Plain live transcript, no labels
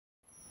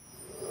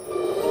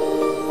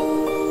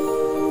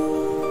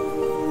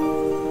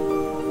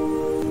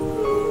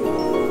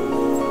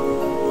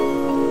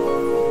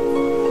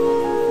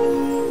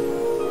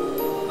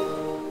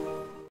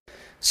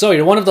So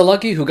you're one of the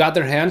lucky who got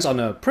their hands on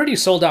a pretty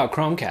sold out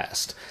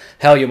Chromecast.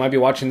 Hell, you might be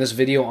watching this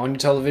video on your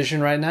television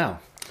right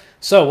now.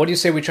 So what do you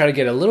say we try to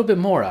get a little bit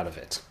more out of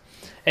it?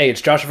 Hey, it's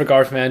Joshua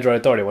Vergara from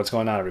Android Authority. What's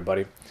going on,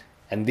 everybody?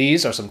 And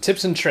these are some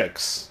tips and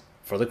tricks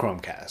for the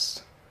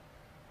Chromecast.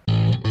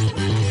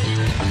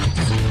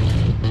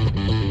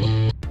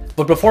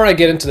 But before I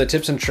get into the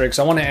tips and tricks,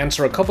 I want to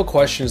answer a couple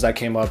questions that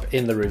came up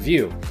in the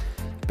review.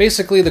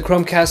 Basically, the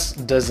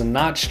Chromecast does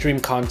not stream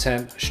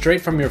content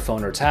straight from your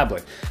phone or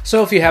tablet.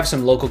 So if you have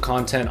some local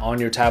content on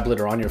your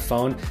tablet or on your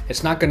phone,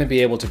 it's not going to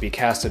be able to be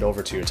casted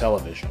over to your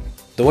television.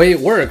 The way it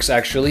works,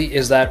 actually,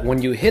 is that when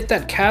you hit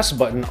that cast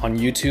button on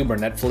YouTube or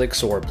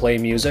Netflix or Play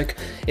Music,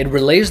 it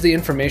relays the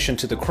information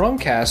to the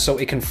Chromecast so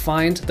it can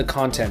find the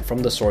content from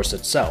the source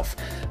itself.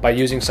 By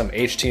using some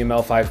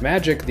HTML5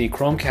 magic, the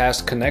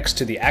Chromecast connects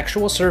to the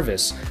actual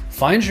service,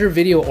 finds your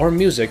video or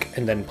music,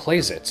 and then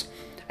plays it.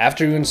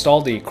 After you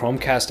install the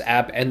Chromecast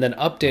app and then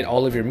update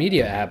all of your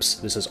media apps,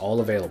 this is all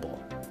available.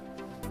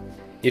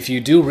 If you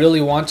do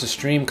really want to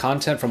stream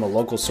content from a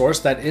local source,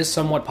 that is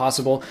somewhat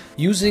possible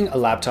using a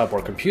laptop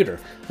or computer.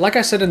 Like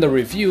I said in the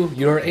review,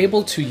 you're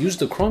able to use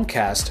the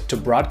Chromecast to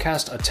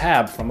broadcast a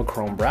tab from a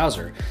Chrome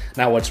browser.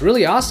 Now what's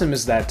really awesome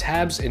is that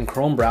tabs in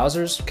Chrome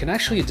browsers can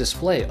actually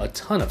display a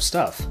ton of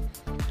stuff.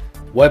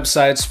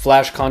 Websites,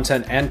 Flash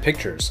content, and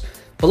pictures.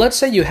 But let's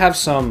say you have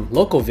some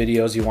local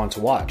videos you want to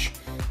watch.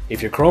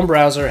 If your Chrome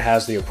browser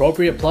has the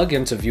appropriate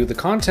plugin to view the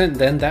content,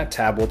 then that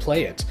tab will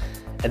play it.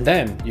 And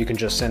then you can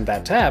just send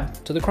that tab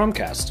to the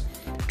Chromecast.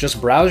 Just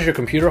browse your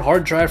computer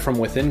hard drive from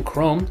within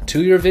Chrome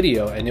to your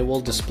video and it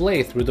will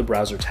display through the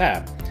browser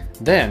tab.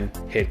 Then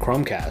hit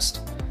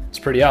Chromecast. It's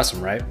pretty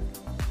awesome, right?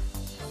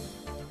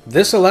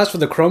 This allows for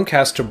the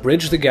Chromecast to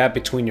bridge the gap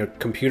between your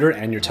computer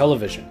and your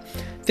television.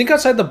 Think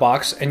outside the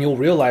box and you'll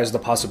realize the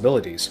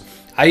possibilities.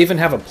 I even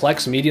have a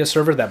Plex media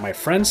server that my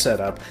friend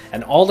set up,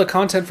 and all the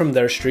content from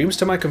there streams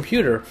to my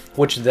computer,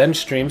 which then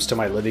streams to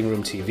my living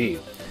room TV.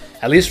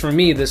 At least for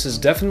me, this is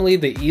definitely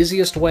the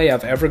easiest way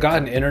I've ever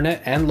gotten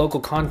internet and local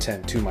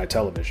content to my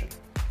television.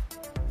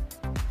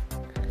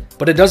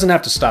 But it doesn't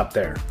have to stop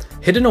there.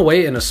 Hidden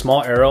away in a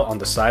small arrow on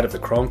the side of the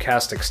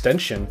Chromecast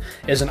extension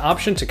is an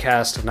option to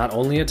cast not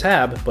only a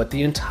tab, but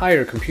the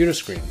entire computer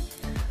screen.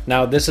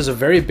 Now, this is a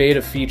very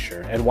beta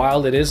feature, and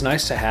while it is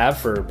nice to have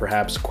for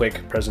perhaps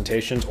quick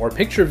presentations or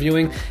picture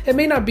viewing, it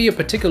may not be a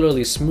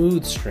particularly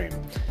smooth stream.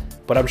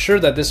 But I'm sure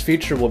that this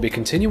feature will be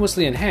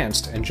continuously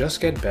enhanced and just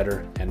get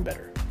better and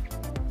better.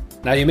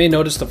 Now, you may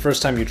notice the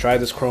first time you try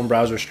this Chrome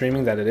browser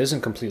streaming that it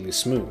isn't completely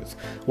smooth.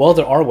 Well,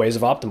 there are ways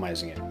of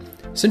optimizing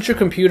it. Since your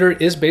computer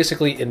is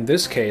basically, in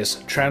this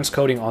case,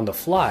 transcoding on the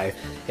fly,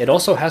 it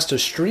also has to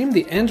stream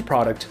the end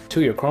product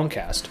to your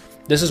Chromecast.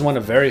 This is when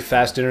a very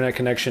fast internet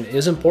connection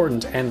is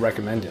important and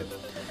recommended.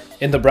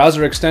 In the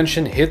browser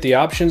extension, hit the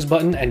options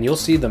button and you'll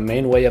see the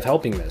main way of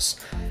helping this.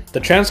 The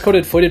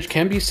transcoded footage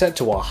can be set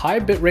to a high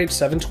bitrate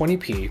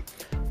 720p,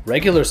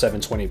 regular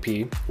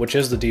 720p, which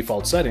is the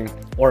default setting,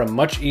 or a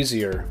much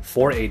easier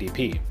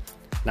 480p.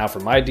 Now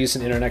for my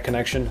decent internet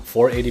connection,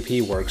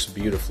 480p works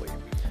beautifully.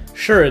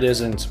 Sure, it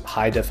isn't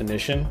high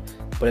definition,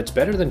 but it's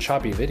better than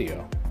choppy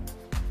video.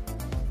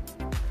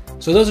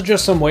 So those are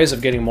just some ways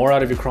of getting more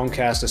out of your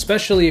Chromecast,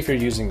 especially if you're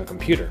using a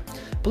computer.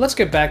 But let's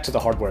get back to the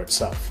hardware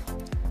itself.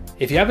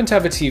 If you happen to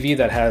have a TV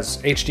that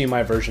has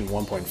HDMI version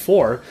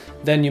 1.4,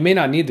 then you may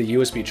not need the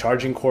USB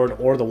charging cord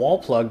or the wall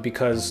plug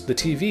because the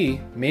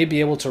TV may be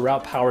able to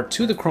route power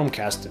to the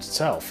Chromecast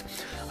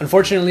itself.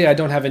 Unfortunately, I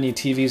don't have any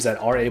TVs that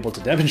are able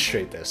to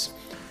demonstrate this.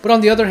 But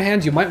on the other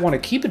hand, you might want to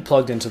keep it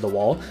plugged into the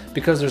wall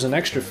because there's an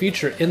extra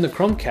feature in the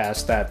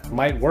Chromecast that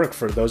might work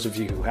for those of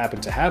you who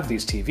happen to have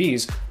these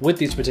TVs with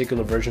these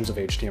particular versions of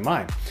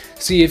HDMI.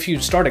 See, if you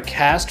start a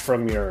cast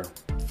from your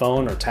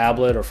phone or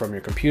tablet or from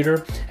your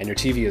computer and your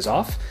TV is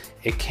off,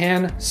 it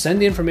can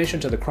send the information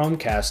to the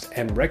Chromecast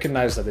and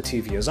recognize that the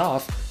TV is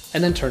off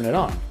and then turn it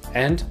on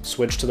and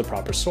switch to the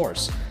proper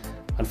source.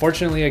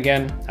 Unfortunately,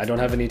 again, I don't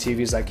have any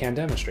TVs that can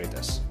demonstrate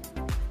this.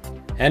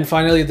 And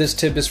finally, this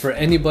tip is for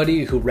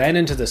anybody who ran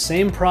into the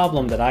same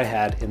problem that I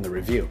had in the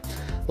review.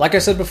 Like I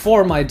said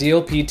before, my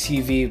DLP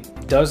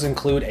TV does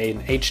include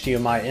an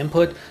HDMI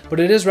input, but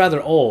it is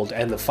rather old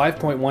and the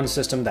 5.1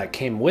 system that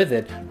came with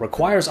it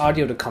requires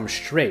audio to come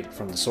straight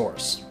from the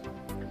source.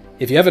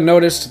 If you haven't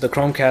noticed, the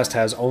Chromecast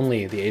has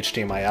only the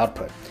HDMI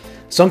output.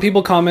 Some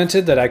people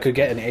commented that I could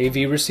get an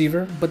AV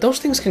receiver, but those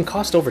things can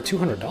cost over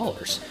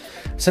 $200.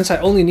 Since I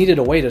only needed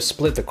a way to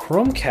split the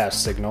Chromecast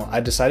signal, I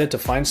decided to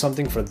find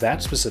something for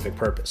that specific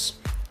purpose.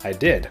 I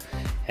did,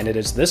 and it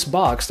is this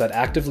box that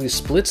actively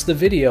splits the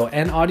video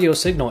and audio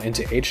signal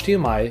into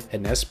HDMI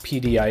and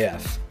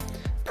SPDIF.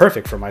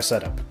 Perfect for my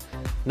setup.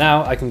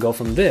 Now I can go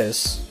from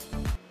this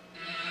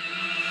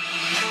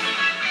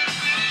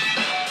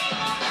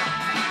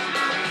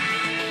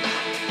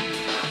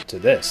to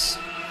this.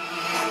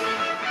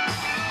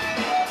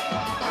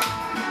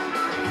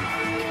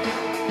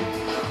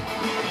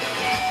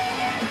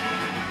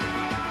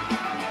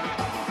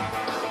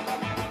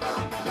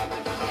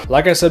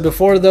 Like I said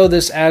before though,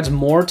 this adds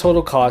more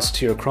total cost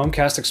to your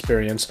Chromecast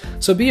experience,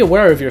 so be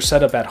aware of your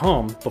setup at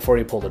home before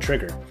you pull the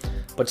trigger.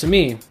 But to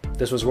me,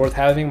 this was worth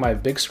having my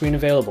big screen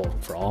available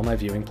for all my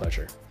viewing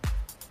pleasure.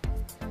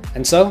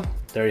 And so,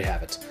 there you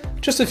have it.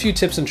 Just a few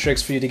tips and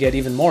tricks for you to get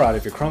even more out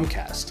of your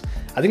Chromecast.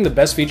 I think the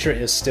best feature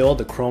is still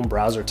the Chrome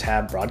browser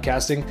tab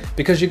broadcasting,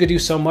 because you could do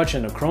so much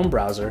in a Chrome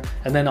browser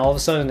and then all of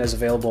a sudden it's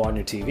available on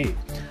your TV.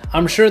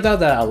 I'm sure though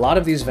that a lot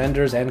of these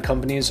vendors and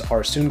companies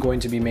are soon going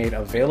to be made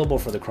available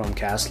for the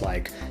Chromecast,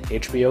 like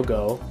HBO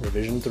Go,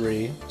 Revision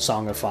 3,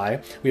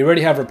 Songify. We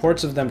already have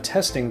reports of them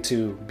testing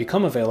to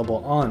become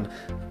available on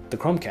the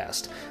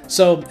Chromecast.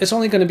 So it's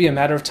only going to be a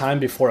matter of time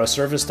before a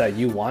service that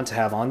you want to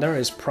have on there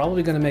is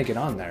probably going to make it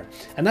on there.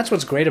 And that's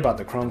what's great about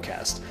the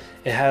Chromecast.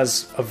 It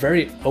has a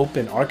very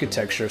open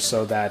architecture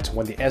so that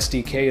when the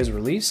SDK is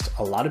released,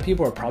 a lot of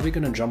people are probably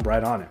going to jump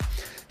right on it.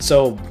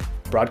 So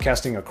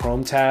broadcasting a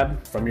Chrome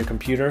tab from your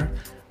computer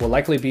will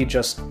likely be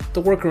just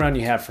the workaround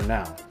you have for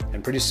now.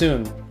 And pretty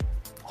soon,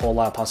 a whole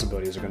lot of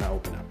possibilities are going to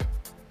open up.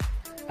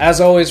 As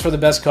always, for the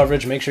best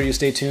coverage, make sure you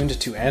stay tuned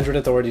to Android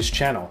Authority's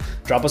channel.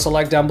 Drop us a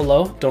like down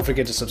below, don't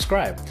forget to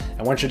subscribe.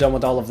 And once you're done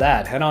with all of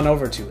that, head on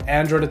over to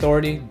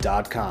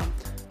AndroidAuthority.com.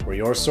 We're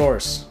your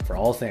source for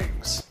all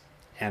things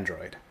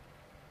Android.